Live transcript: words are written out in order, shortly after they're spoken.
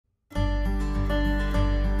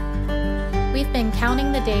We've been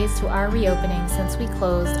counting the days to our reopening since we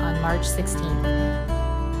closed on March 16th.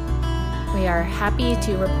 We are happy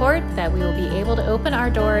to report that we will be able to open our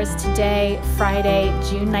doors today, Friday,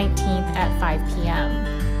 June 19th at 5 p.m.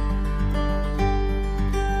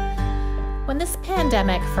 When this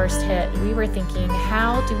pandemic first hit, we were thinking,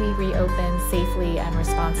 how do we reopen safely and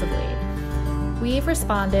responsibly? We've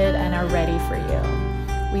responded and are ready for you.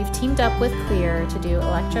 We've teamed up with Xlear to do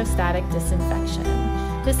electrostatic disinfection.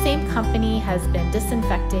 This same company has been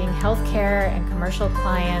disinfecting healthcare and commercial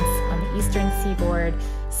clients on the Eastern Seaboard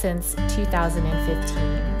since 2015.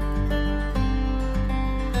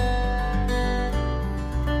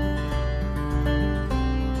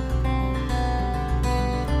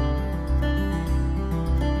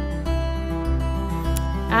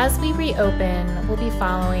 As we reopen, we'll be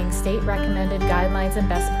following state-recommended guidelines and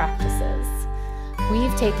best practices.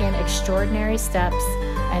 We've taken extraordinary steps,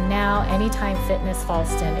 and now Anytime Fitness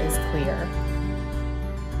Fallston is clear.